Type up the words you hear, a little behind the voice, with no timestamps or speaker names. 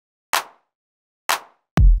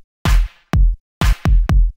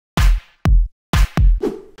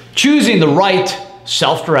choosing the right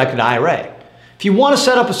self-directed IRA. If you want to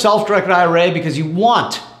set up a self-directed IRA because you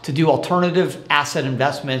want to do alternative asset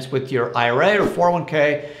investments with your IRA or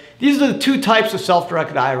 401k, these are the two types of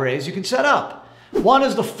self-directed IRAs you can set up. One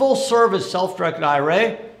is the full service self-directed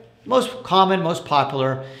IRA, most common, most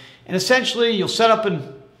popular. And essentially you'll set up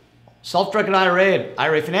a self-directed IRA at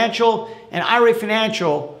IRA Financial, and IRA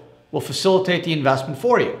Financial will facilitate the investment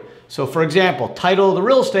for you. So for example, title of the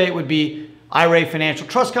real estate would be IRA Financial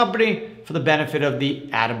Trust Company for the benefit of the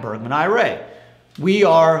Adam Bergman IRA. We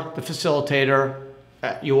are the facilitator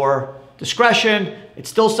at your discretion. It's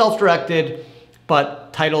still self-directed,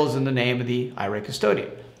 but title is in the name of the IRA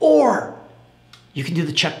custodian. Or you can do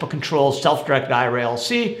the Checkbook Control Self-Directed IRA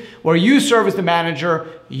LLC, where you serve as the manager,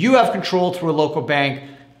 you have control through a local bank,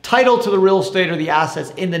 title to the real estate or the assets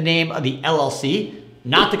in the name of the LLC,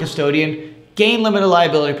 not the custodian, gain limited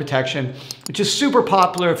liability protection, which is super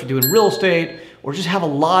popular if you're doing real estate or just have a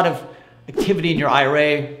lot of activity in your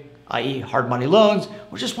IRA, i.e. hard money loans,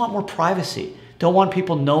 or just want more privacy. Don't want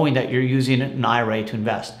people knowing that you're using an IRA to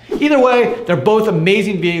invest. Either way, they're both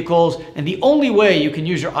amazing vehicles and the only way you can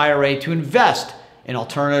use your IRA to invest in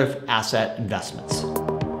alternative asset investments.